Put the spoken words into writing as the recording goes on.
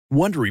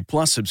Wondery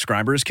Plus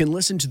subscribers can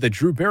listen to The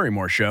Drew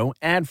Barrymore Show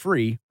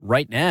ad-free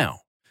right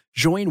now.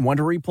 Join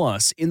Wondery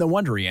Plus in the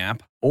Wondery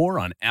app or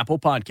on Apple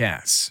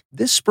Podcasts.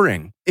 This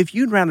spring, if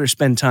you'd rather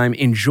spend time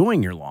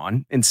enjoying your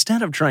lawn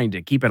instead of trying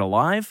to keep it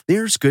alive,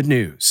 there's good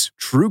news.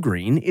 True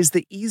Green is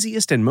the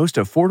easiest and most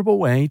affordable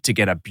way to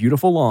get a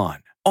beautiful lawn.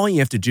 All you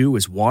have to do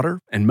is water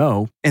and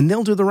mow, and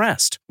they'll do the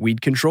rest. Weed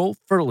control,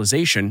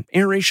 fertilization,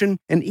 aeration,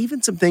 and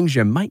even some things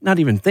you might not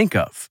even think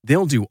of.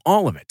 They'll do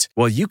all of it,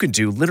 while you can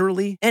do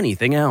literally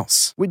anything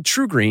else. With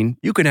True Green,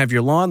 you can have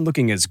your lawn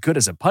looking as good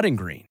as a putting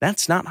green.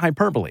 That's not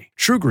hyperbole.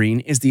 True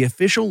Green is the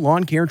official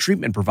lawn care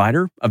treatment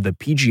provider of the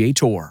PGA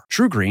Tour.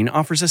 True Green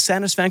offers a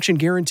satisfaction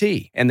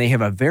guarantee, and they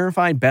have a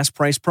verified best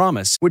price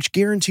promise, which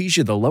guarantees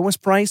you the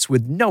lowest price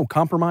with no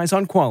compromise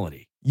on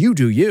quality. You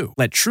do you.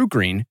 Let True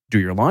Green do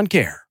your lawn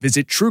care.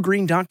 Visit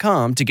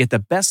truegreen.com to get the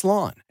best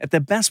lawn at the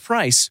best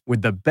price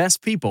with the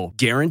best people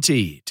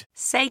guaranteed.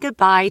 Say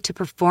goodbye to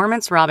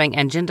performance-robbing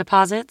engine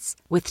deposits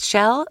with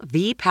Shell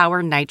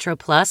V-Power Nitro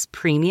Plus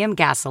Premium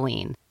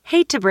Gasoline.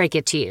 Hate to break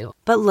it to you,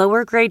 but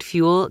lower-grade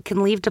fuel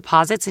can leave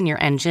deposits in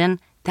your engine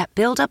that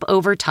build up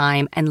over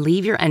time and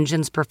leave your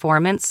engine's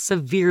performance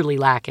severely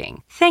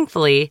lacking.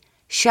 Thankfully,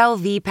 Shell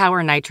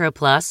V-Power Nitro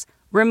Plus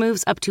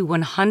removes up to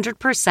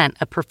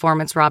 100% of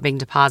performance-robbing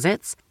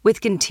deposits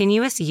with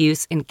continuous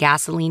use in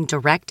gasoline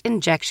direct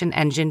injection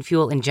engine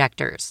fuel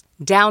injectors.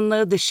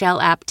 Download the Shell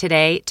app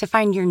today to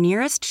find your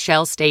nearest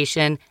Shell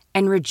station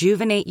and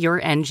rejuvenate your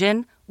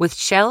engine with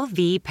Shell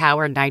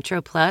V-Power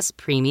Nitro Plus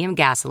Premium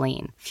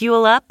Gasoline.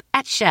 Fuel up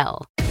at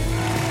Shell.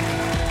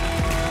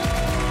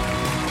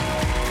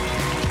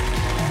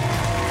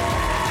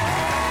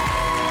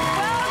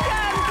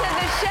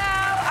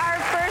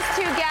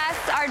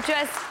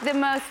 Just the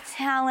most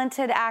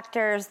talented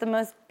actors, the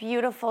most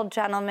beautiful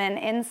gentlemen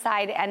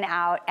inside and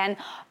out. And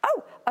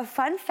a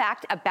fun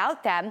fact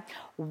about them,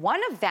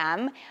 one of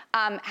them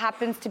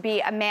happens to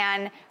be a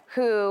man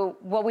who,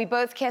 well, we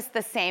both kissed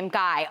the same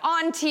guy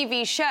on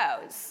TV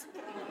shows.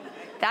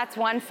 That's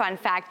one fun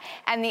fact.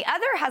 And the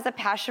other has a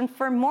passion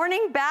for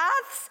morning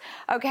baths.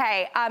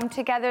 Okay,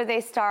 together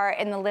they star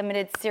in the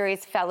limited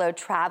series Fellow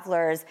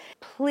Travelers.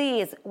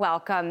 Please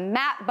welcome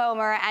Matt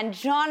Bomer and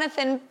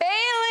Jonathan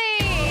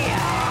Bailey.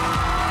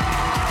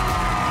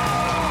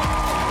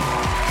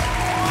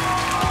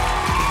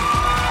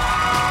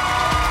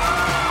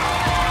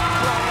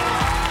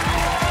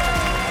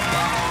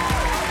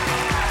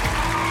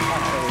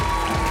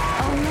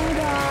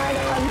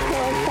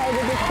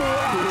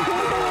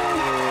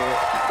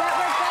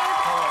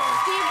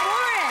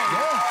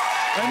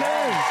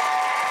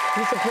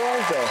 You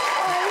surprised us.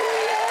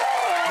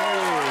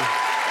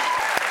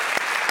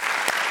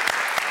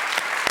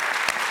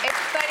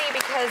 It's funny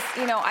because,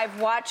 you know, I've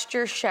watched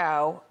your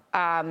show.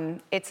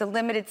 It's a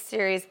limited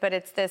series, but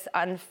it's this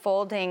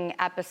unfolding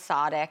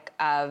episodic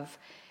of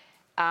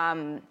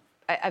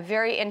a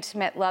very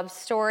intimate love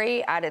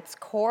story at its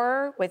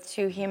core with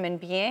two human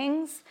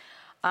beings.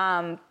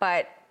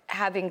 But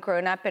having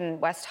grown up in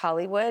West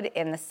Hollywood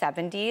in the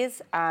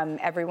 70s,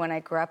 everyone I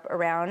grew up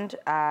around,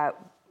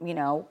 you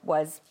know,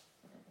 was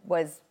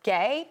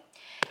gay,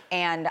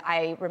 and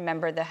I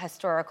remember the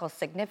historical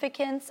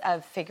significance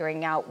of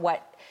figuring out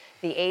what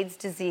the AIDS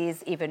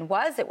disease even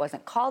was. It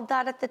wasn't called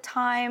that at the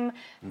time.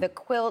 The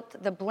quilt,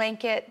 the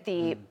blanket,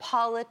 the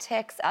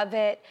politics of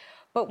it.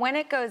 But when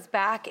it goes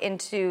back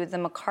into the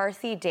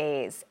McCarthy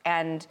days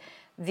and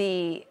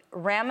the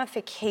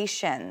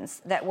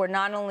ramifications that were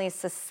not only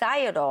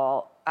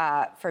societal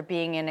for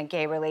being in a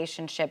gay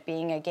relationship,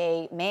 being a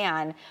gay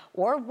man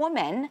or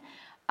woman,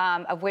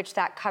 of which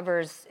that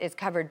is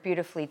covered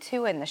beautifully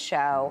too in the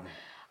show.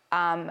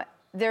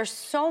 There's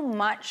so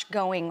much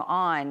going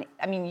on.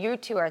 I mean, you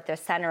two are at the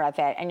center of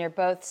it, and you're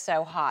both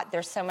so hot.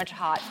 There's so much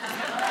hot,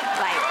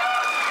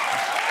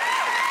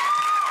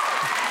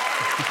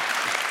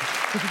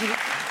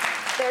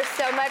 there's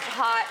so much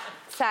hot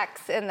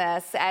sex in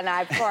this, and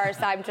of course,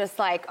 I'm just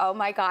like, oh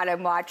my God,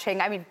 I'm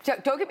watching. I mean,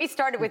 don't get me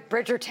started with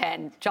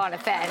Bridgerton,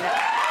 Jonathan.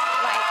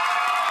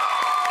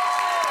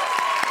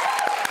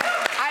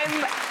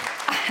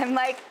 I'm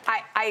like,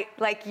 I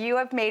like, you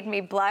have made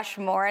me blush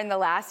more in the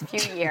last few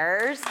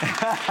years than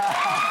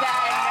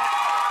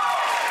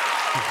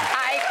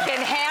I can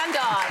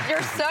handle.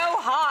 You're so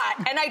hot.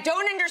 And I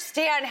don't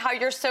understand how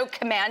you're so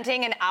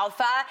commanding and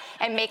alpha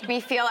and make me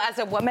feel as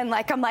a woman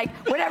like I'm like,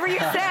 whatever you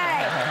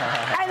say.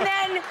 And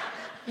then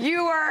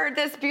you are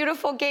this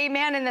beautiful gay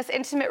man in this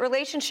intimate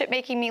relationship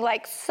making me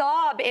like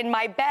sob in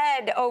my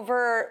bed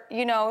over,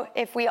 you know,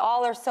 if we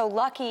all are so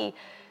lucky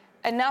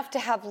enough to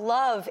have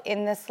love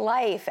in this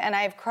life. And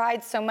I've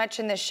cried so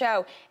much in this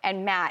show.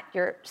 And Matt,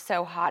 you're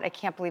so hot. I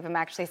can't believe I'm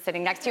actually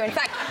sitting next to you. In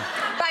fact,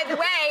 by the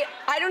way,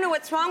 I don't know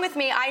what's wrong with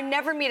me. I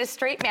never meet a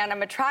straight man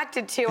I'm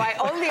attracted to. I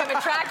only am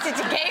attracted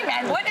to gay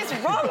men. What is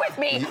wrong with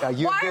me?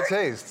 You have good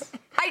taste.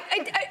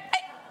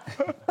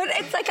 But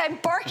it's like I'm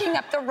barking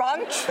up the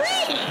wrong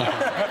tree.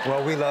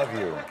 Well, we love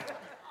you.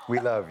 We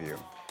love you.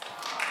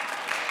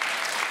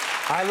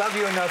 I love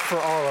you enough for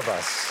all of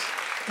us.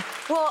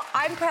 Well,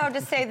 I'm proud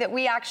to say that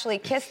we actually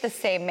kissed the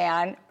same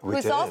man,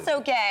 who's did.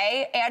 also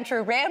gay,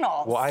 Andrew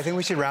Reynolds. Well, I think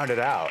we should round it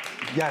out.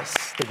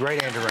 Yes, the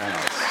great Andrew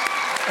Reynolds.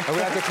 And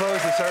we have to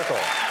close the circle.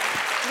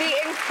 The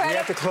incredible. We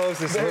have to close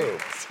this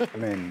loop. I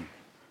mean.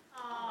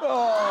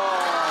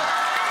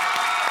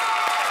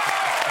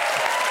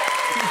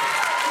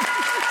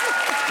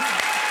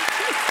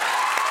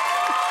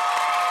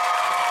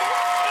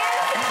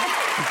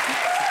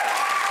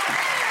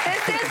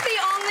 This is the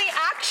only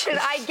action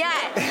I get.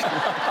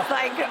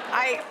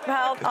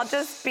 I'll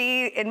just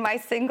be in my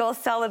single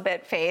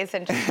celibate phase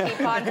and just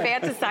keep on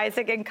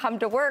fantasizing and come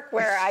to work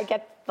where I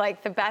get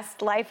like the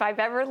best life I've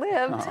ever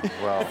lived. Oh,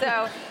 well.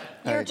 So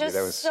you're just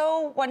That was...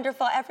 so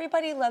wonderful.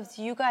 Everybody loves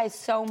you guys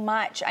so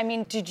much. I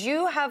mean, did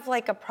you have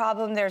like a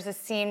problem? There's a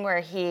scene where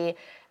he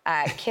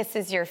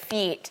kisses your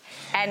feet,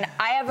 and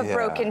I have a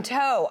broken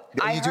toe.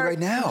 You do right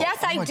now? Yes,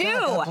 Oh I my do.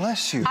 God, God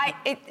bless you.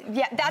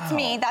 That's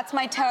me. That's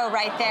my toe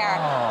right there.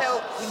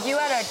 Oh. So you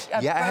had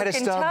a Yeah, I had a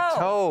broken stubbed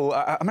toe.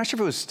 I'm not sure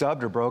if it was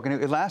stubbed or broken.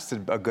 It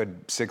lasted a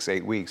good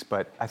 6-8 weeks,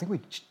 but I think we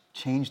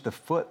changed the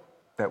foot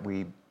that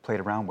we played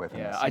around with.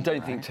 Yeah, I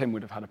don't think Tim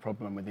would have had a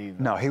problem with either.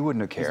 No, he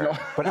wouldn't have cared.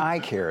 But I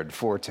cared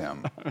for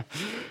Tim.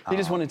 He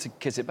just wanted to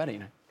kiss it better, you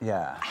know?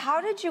 Yeah.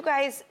 How did you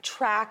guys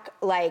track,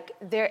 like,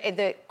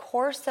 the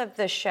course of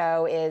the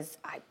show is,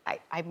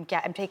 I'm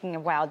taking a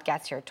wild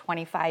guess here,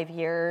 25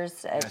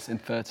 years? Yes, in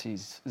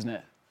 30s, isn't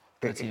it?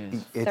 30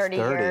 years. It's 30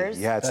 years?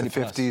 Yeah, it's the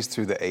 30 50s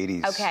through the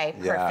 80s. Okay,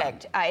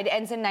 perfect. It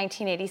ends in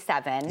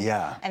 1987.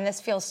 Yeah. And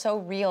this feels so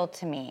real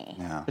to me.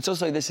 Yeah. It's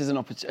also, this is an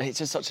opportunity, it's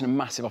just such a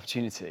massive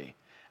opportunity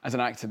as an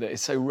actor that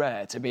it's so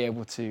rare to be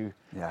able to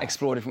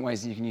explore different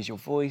ways that you can use your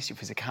voice, your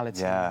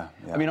physicality. Yeah.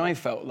 I mean, I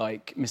felt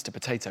like Mr.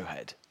 Potato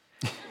Head.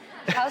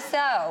 How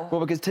so?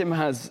 Well, because Tim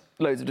has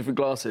loads of different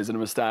glasses and a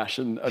moustache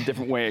and a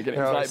different wig, and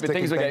it's like the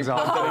things were getting on.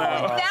 pumped in and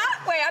out.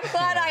 That way, I'm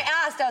glad I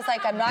asked. I was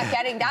like, I'm not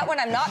getting that one.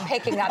 I'm not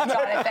picking up,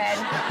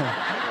 Jonathan.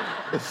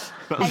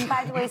 And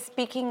by the way,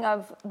 speaking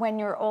of when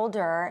you're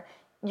older,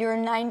 your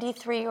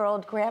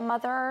 93-year-old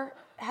grandmother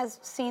has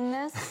seen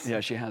this?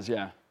 Yeah, she has,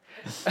 yeah.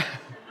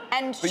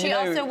 And But she you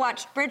know- also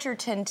watched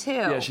Bridgerton, too.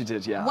 Yeah, she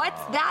did, yeah.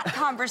 What's that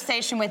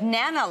conversation with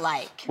Nana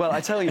like? Well,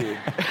 I tell you,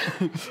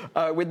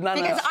 with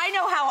Nana... Because I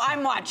know how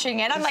I'm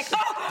watching it. I'm like,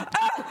 oh,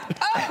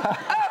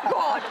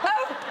 God,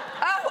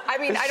 oh. I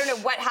mean, I don't know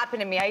what happened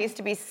to me. I used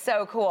to be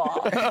so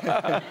cool.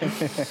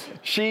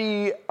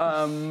 She,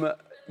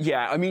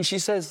 yeah, I mean, she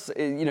says,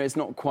 you know, it's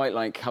not quite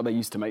like how they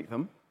used to make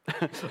them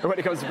when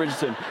it comes to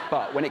Bridgerton.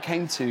 But when it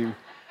came to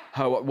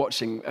her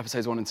watching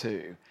episodes 1 and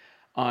 2,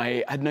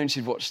 I had known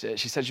she'd watched it.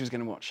 She said she was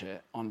going to watch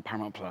it on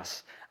Paramount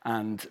Plus,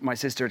 and my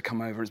sister had come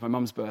over. It was my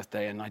mum's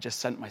birthday, and I just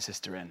sent my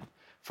sister in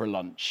for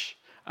lunch.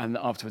 And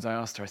afterwards, I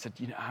asked her. I said,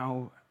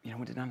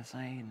 what did Nana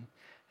say? And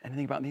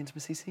anything about the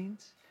intimacy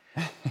scenes?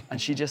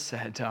 And she just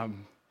said,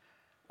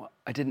 well,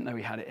 I didn't know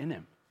he had it in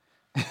him.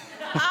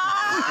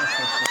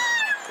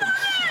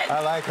 I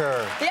like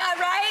her. Yeah,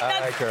 right?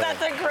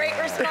 That's a great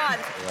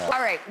response. Yeah.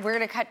 All right, we're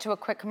going to cut to a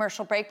quick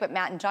commercial break, but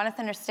Matt and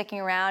Jonathan are sticking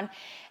around.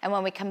 And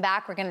when we come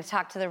back, we're going to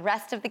talk to the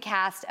rest of the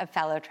cast of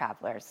Fellow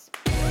Travelers.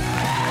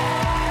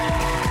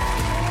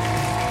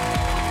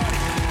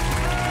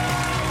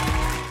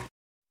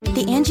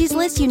 The Angie's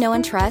List you know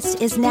and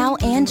trust is now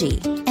Angie,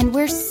 and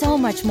we're so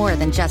much more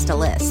than just a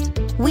list.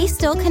 We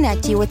still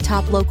connect you with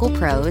top local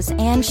pros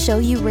and show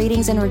you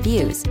ratings and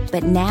reviews,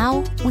 but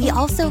now we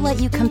also let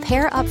you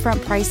compare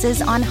upfront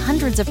prices on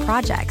hundreds of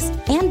projects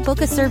and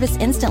book a service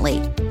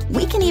instantly.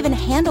 We can even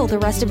handle the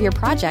rest of your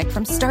project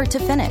from start to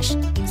finish.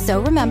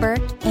 So remember,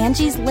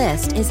 Angie's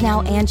List is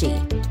now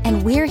Angie,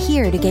 and we're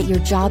here to get your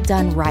job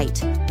done right.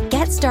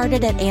 Get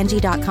started at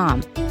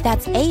Angie.com.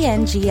 That's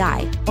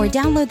ANGI, or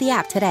download the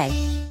app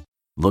today.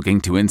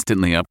 Looking to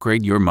instantly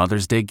upgrade your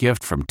Mother's Day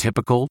gift from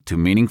typical to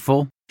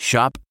meaningful?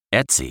 Shop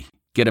Etsy.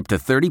 Get up to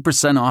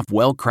 30% off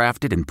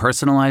well-crafted and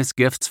personalized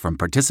gifts from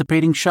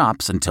participating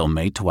shops until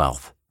May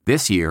 12th.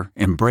 This year,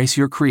 embrace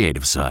your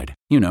creative side.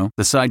 You know,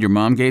 the side your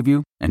mom gave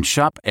you. And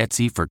shop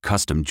Etsy for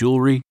custom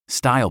jewelry,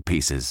 style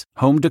pieces,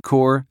 home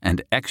decor,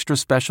 and extra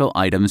special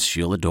items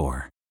she'll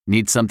adore.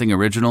 Need something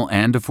original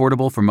and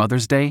affordable for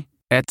Mother's Day?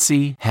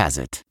 Etsy has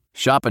it.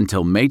 Shop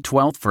until May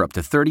 12th for up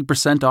to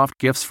 30% off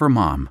gifts for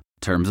mom.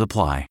 Terms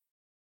apply.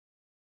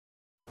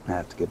 I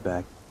have to get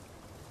back.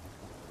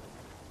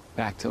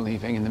 Back to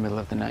leaving in the middle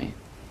of the night.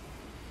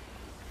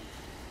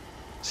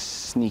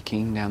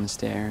 Sneaking down the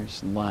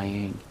stairs,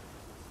 lying.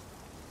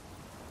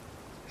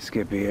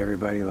 Skippy,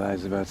 everybody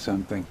lies about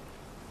something.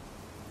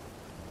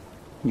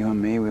 You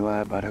and me, we lie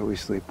about who we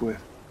sleep with.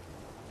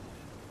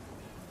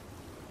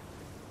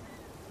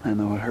 I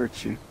know it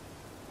hurts you.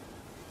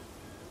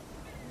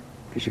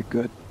 Because you're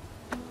good.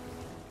 We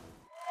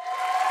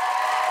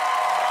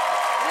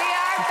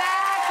are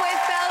back with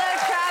Fellow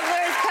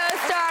Travelers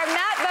co-star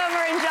Matt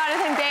Bomer and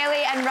Jonathan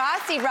Bailey, and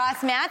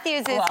Ross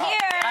Matthews is here. Are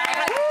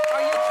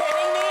you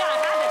kidding me? I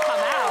had to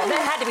come out.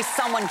 There had to be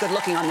someone good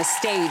looking on the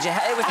stage.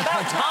 It was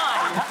about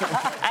time.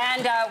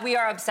 And we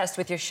are obsessed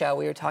with your show.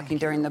 We were talking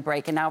during the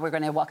break, and now we're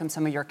going to welcome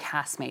some of your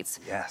castmates.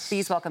 Yes.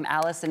 Please welcome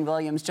Allison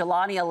Williams,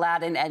 Jelani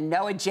Aladdin, and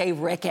Noah J.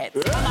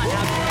 Ricketts. Come on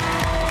now.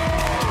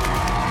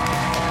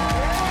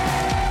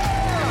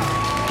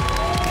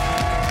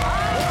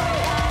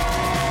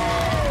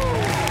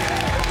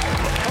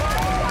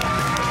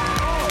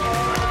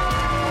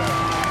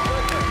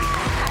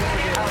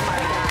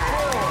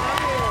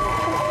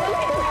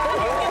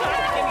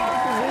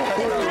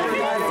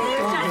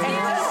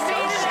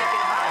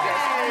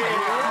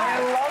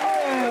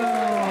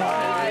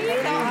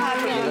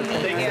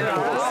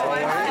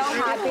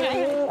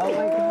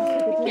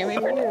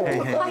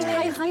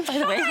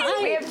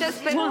 We have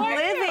just been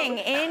living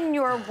in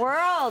your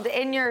world,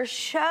 in your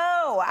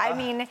show. I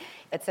mean,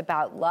 it's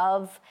about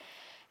love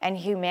and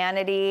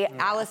humanity.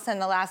 Allison,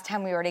 the last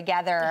time we were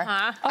together,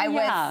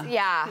 Remind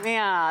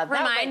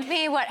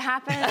me what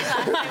happened last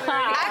time we were together.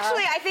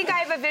 Actually, I think I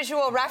have a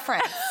visual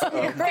reference.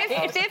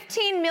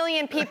 15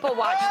 million people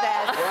watch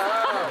this.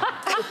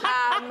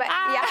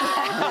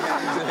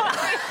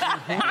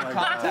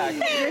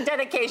 Your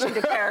dedication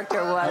to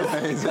character was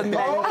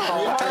commendable.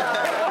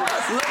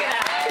 Look at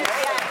that.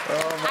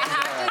 I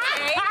have to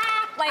say,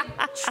 like,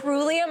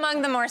 truly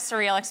among the more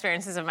surreal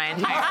experiences of my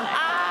entire life.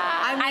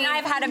 And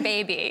I've had a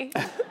baby.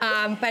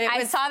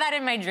 I saw that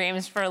in my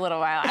dreams for a little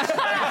while.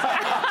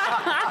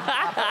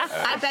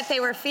 I bet they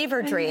were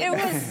fever dreams.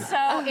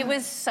 It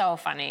was so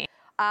funny.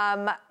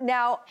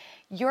 Now,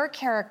 your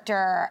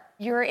character,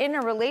 you're in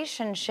a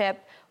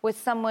relationship with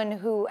someone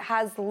who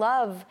has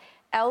love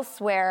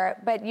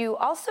elsewhere, but you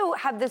also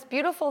have this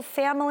beautiful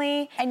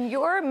family, and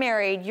you're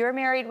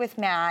married with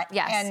Matt.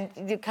 Yes.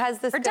 And because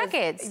this For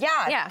decades.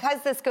 Yeah.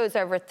 Because this goes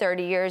over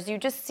 30 years, you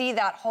just see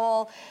that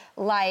whole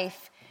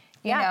life.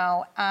 You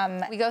know,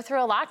 we go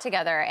through a lot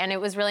together, and it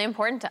was really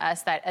important to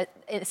us that,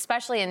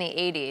 especially in the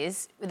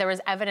 80s, there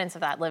was evidence of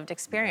that lived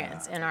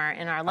experience in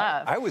our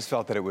love. I always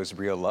felt that it was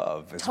real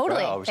love as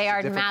Totally, well. It was they just a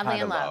are different madly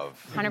kind in of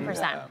love.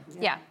 100%.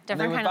 Yeah, different kind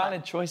There were of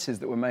valid choices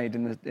that were made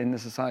in the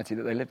society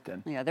that they lived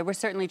in. Yeah, there were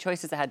certainly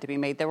choices that had to be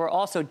made. There were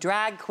also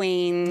drag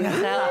queens,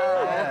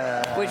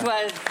 which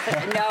was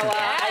Noah.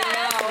 I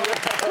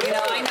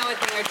know a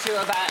thing or two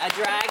about a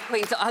drag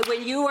queen. So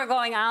when you were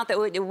going out,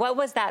 what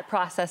was that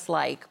process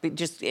like?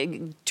 Just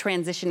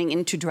transitioning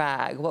into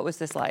drag. What was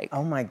this like?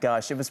 Oh my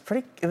gosh, it was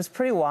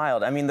pretty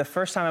wild. I mean, the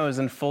first time I was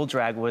in full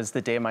drag was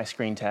the day of my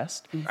screen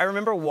test. I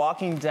remember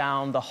walking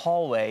down the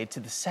hallway to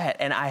the set,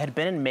 and I had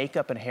been in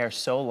makeup and hair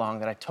so long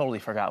that I totally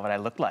forgot what I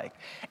looked like.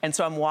 And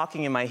so I'm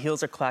walking, and my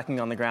heels are clacking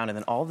on the ground, and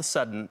then all of a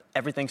sudden,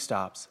 everything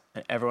stops,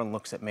 and everyone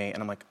looks at me,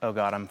 and I'm like, oh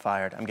God, I'm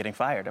fired. I'm getting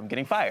fired. I'm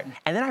getting fired.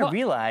 And then I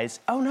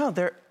realized, oh no,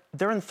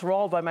 they're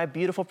enthralled by my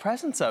beautiful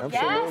presence up here.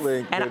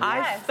 Absolutely. And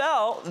I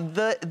felt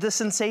the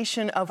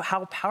sensation of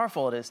how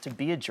powerful it is to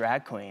be a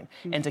drag queen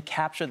and to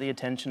capture the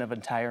attention of an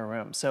entire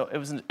room. So it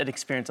was an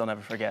experience I'll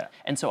never forget.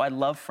 And so I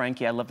love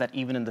Frankie. I love that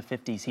even in the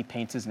 50s, he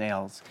paints his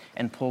nails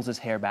and pulls his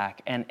hair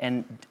back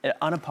and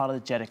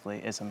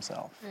unapologetically is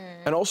himself.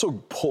 And also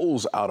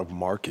pulls out of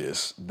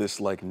Marcus this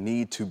like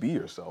need to be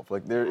yourself.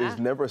 Like there is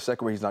never a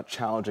second where he's not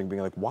challenging,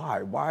 being like,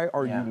 why? Why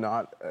are you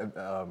not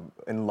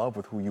in love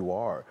with who you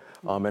are?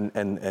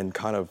 And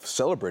kind of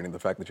celebrating the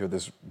fact that you're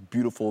this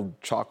beautiful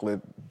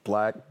chocolate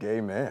black gay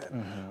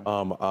man.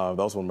 That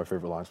was one of my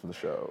favorite lines from the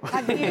show.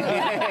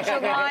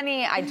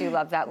 Jelani, I do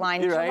love that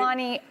line. You're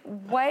right.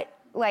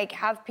 Jelani,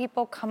 have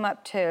people come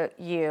up to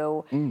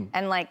you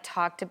and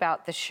talked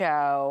about the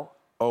show?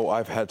 Oh,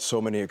 I've had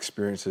so many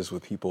experiences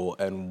with people,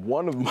 and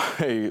one of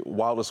my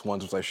wildest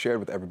ones was I shared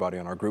with everybody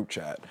on our group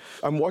chat.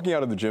 I'm walking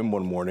out of the gym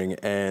one morning,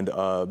 and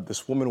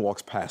this woman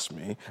walks past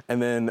me,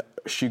 and then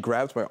she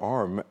grabs my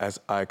arm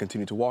as I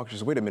continue to walk. She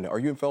says, wait a minute, are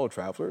you in Fellow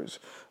Travelers?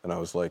 And I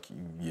was like,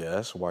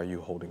 yes, why are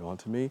you holding on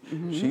to me?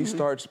 She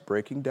starts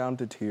breaking down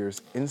to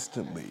tears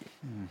instantly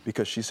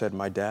because she said,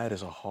 my dad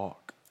is a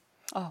hawk.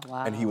 Oh,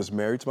 wow. And he was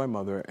married to my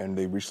mother, and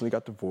they recently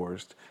got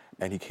divorced,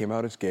 and he came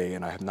out as gay,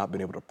 and I have not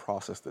been able to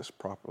process this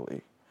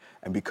properly.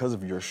 And because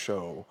of your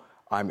show,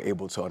 I'm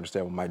able to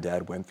understand what my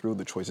dad went through,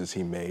 the choices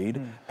he made,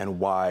 and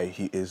why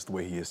he is the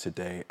way he is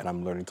today, and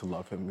I'm learning to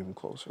love him even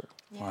closer.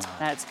 Wow.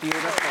 That's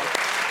beautiful.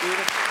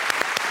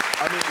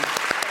 I mean,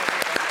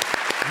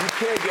 you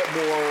can't get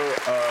more,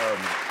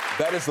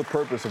 that is the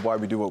purpose of why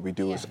we do what we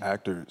do as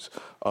actors,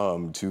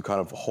 to kind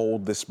of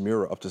hold this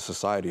mirror up to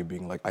society,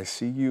 being like, I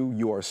see you,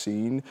 you are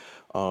seen,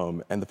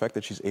 and the fact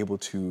that she's able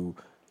to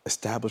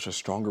establish a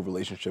stronger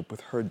relationship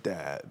with her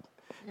dad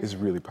is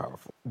really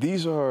powerful.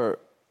 These are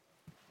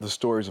the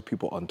stories of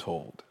people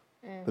untold.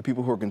 The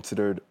people who are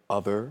considered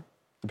other,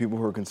 the people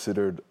who are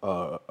considered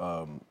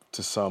to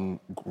some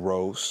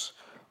gross,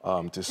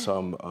 to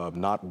some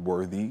not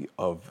worthy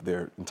of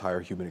their entire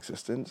human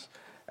existence.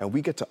 And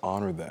we get to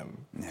honor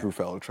them through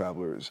Fellow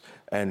Travelers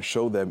and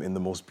show them in the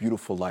most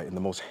beautiful light, in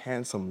the most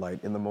handsome light,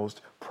 in the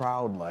most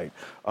proud light,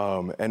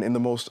 and in the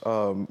most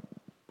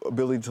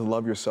ability to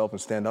love yourself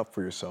and stand up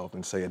for yourself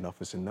and say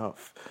enough is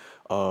enough.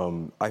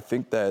 I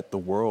think that the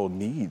world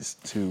needs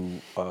to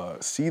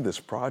see this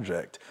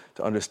project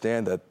to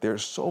understand that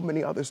there's so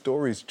many other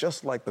stories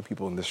just like the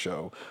people in this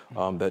show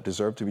that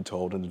deserve to be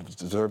told and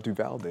deserve to be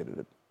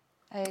validated.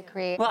 I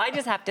agree. Well, I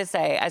just have to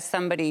say, as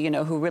somebody,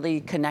 who really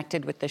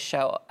connected with the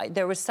show,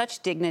 there was such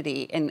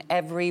dignity in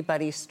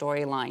everybody's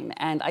storyline.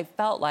 And I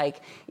felt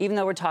like, even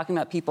though we're talking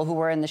about people who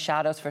were in the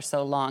shadows for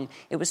so long,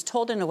 it was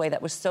told in a way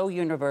that was so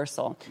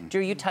universal.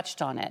 Drew, you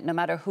touched on it. No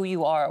matter who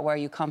you are or where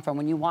you come from,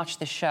 when you watch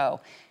the show,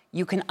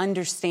 you can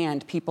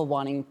understand people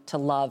wanting to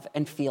love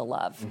and feel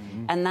love.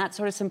 And that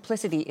sort of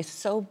simplicity is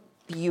so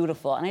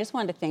beautiful. And I just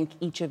wanted to thank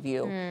each of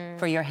you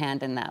for your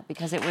hand in that,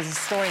 because it was a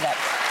story that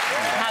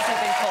hasn't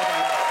been told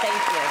enough.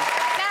 Thank you.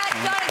 Matt,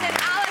 Jonathan,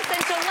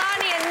 Allison,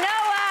 Jelani, and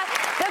Noah.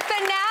 The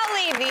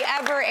finale, the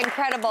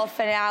ever-incredible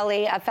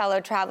finale of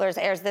Fellow Travelers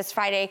airs this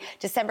Friday,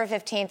 December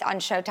 15th on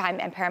Showtime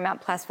and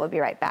Paramount+. We'll be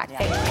right back.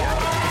 Thank you.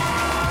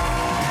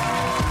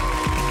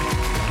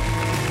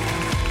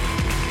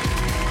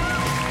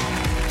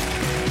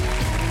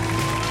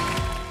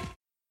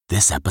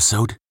 This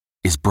episode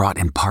is brought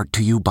in part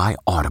to you by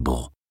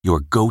Audible, your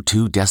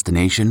go-to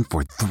destination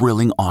for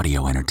thrilling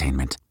audio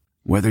entertainment.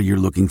 Whether you're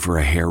looking for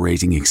a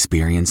hair-raising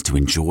experience to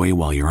enjoy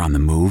while you're on the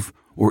move,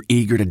 or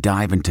eager to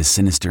dive into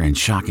sinister and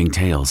shocking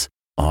tales,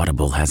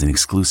 Audible has an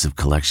exclusive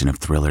collection of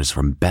thrillers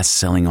from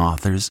best-selling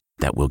authors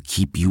that will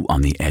keep you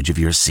on the edge of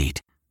your seat.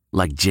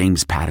 Like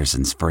James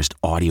Patterson's first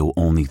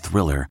audio-only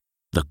thriller,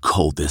 The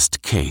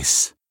Coldest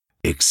Case.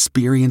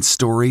 Experience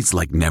stories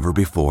like never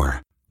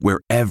before,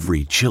 where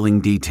every chilling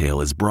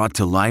detail is brought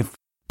to life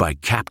by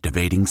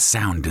captivating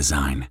sound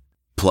design.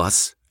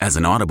 Plus, as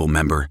an Audible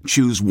member,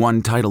 choose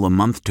one title a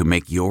month to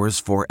make yours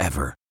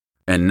forever.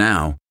 And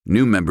now,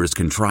 new members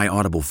can try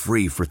Audible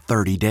free for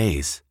 30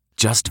 days.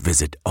 Just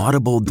visit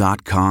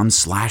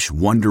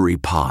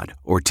audible.com/WonderyPod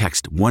or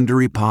text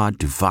WonderyPod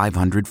to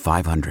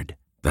 500-500.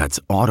 That's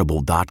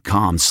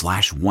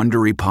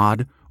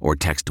audible.com/WonderyPod or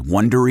text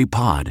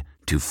WonderyPod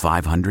to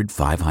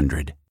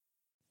 500-500.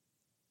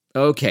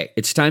 Okay,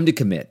 it's time to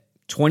commit.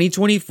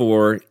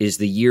 2024 is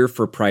the year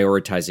for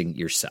prioritizing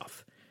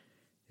yourself.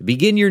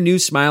 Begin your new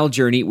smile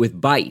journey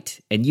with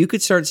Byte, and you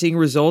could start seeing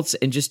results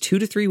in just 2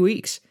 to 3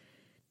 weeks.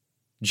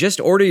 Just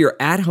order your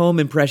at-home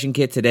impression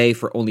kit today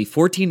for only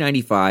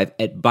 $14.95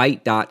 at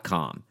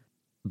Byte.com.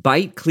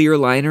 Byte clear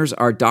liners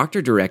are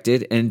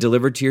doctor-directed and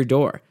delivered to your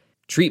door.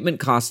 Treatment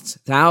costs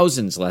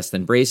thousands less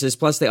than braces,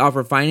 plus they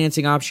offer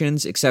financing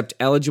options, accept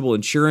eligible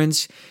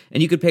insurance,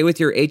 and you could pay with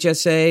your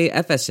HSA,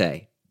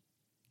 FSA.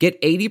 Get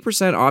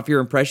 80% off your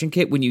impression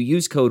kit when you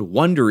use code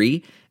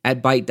WONDERY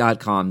at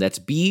Byte.com. That's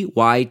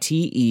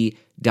BYTE.com.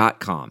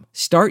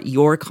 Start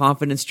your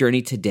confidence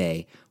journey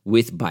today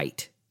with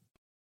Byte.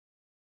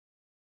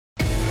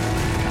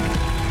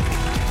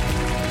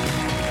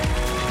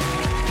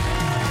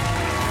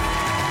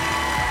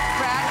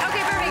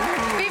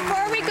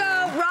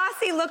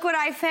 Look what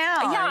I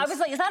found. Yeah, I was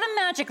like, is that a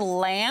magic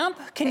lamp?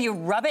 Can you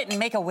rub it and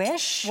make a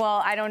wish?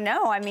 Well, I don't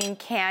know. I mean,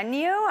 can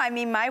you? I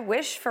mean, my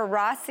wish for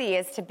Rossi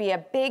is to be a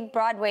big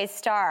Broadway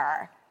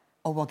star.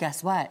 Oh, well,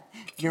 guess what?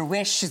 Your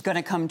wish is going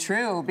to come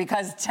true,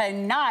 because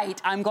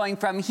tonight I'm going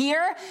from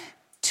here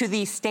to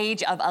the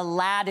stage of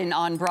Aladdin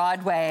on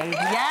Broadway.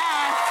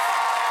 Yes!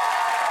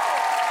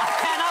 I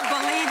cannot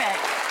believe it.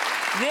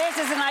 This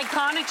is an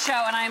iconic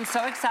show, and I am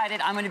so excited.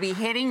 I'm going to be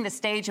hitting the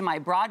stage in my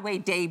Broadway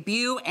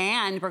debut,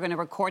 and we're going to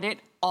record it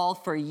all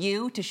for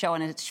you to show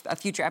in a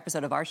future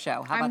episode of our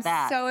show. How about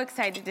that? I'm so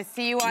excited to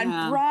see you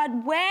on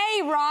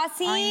Broadway,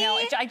 Rossi. I know.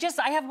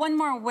 I have one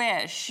more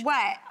wish.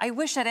 What? I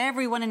wish that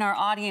everyone in our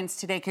audience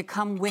today could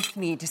come with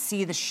me to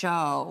see the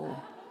show.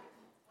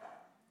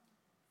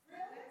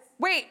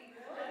 Wait,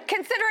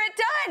 consider it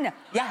done.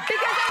 Yeah.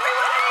 Because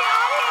everyone in the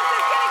audience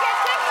is going to get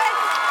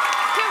tickets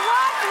to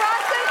watch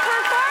Rossi's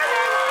performance.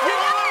 You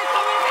want to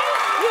come with me?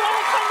 You want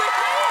to come with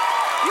me?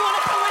 You want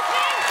to come with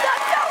me? That's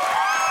so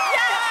cool!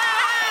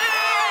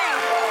 Yay!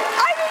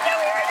 I didn't know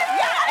we were in the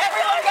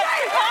everyone gets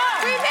to come.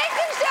 We make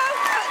the show,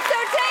 so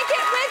take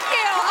it with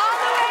you all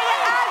the way to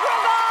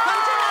Agrabah.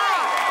 Come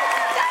tonight.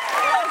 That's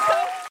so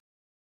cool.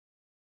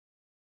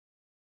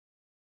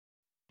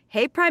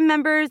 Hey, Prime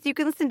members, you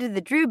can listen to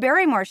the Drew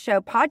Barrymore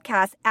Show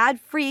podcast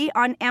ad-free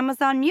on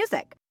Amazon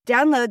Music.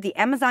 Download the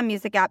Amazon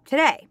Music app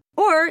today.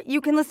 Or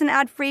you can listen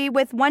ad-free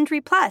with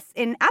Wondery Plus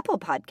in Apple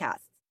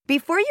Podcasts.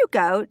 Before you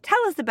go,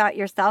 tell us about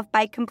yourself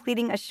by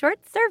completing a short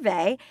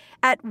survey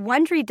at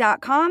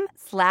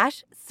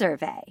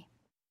Wondery.com/survey.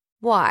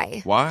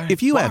 Why?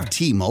 If you have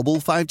T-Mobile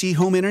 5G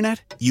home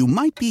internet, you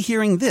might be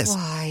hearing this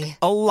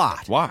a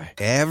lot. Why?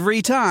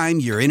 Every time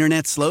your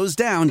internet slows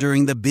down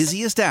during the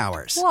busiest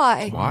hours.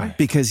 Why?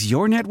 Because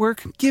your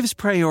network gives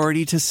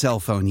priority to cell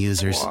phone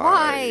users.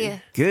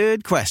 Why?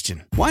 Good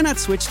question. Why not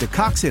switch to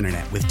Cox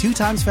Internet with 2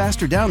 times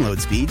faster download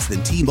speeds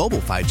than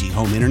T-Mobile 5G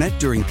home internet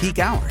during peak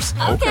hours?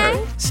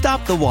 Okay.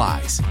 Stop the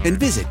whys and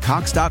visit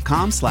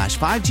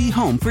cox.com/5G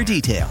home for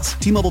details.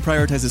 T-Mobile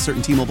prioritizes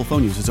certain T-Mobile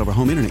phone users over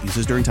home internet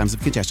users during times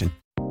of congestion.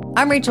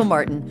 I'm Rachel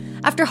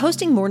Martin. After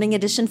hosting Morning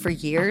Edition for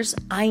years,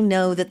 I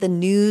know that the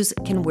news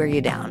can wear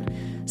you down.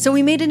 So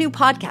we made a new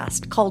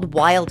podcast called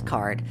Wild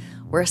Card,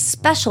 where a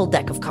special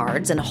deck of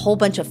cards and a whole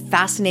bunch of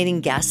fascinating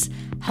guests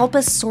help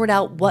us sort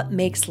out what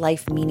makes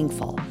life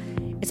meaningful.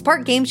 It's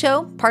part game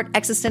show, part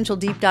existential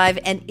deep dive,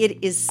 and it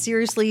is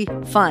seriously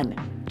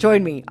fun.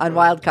 Join me on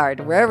Wild Card,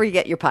 wherever you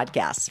get your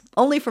podcasts,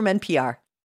 only from NPR.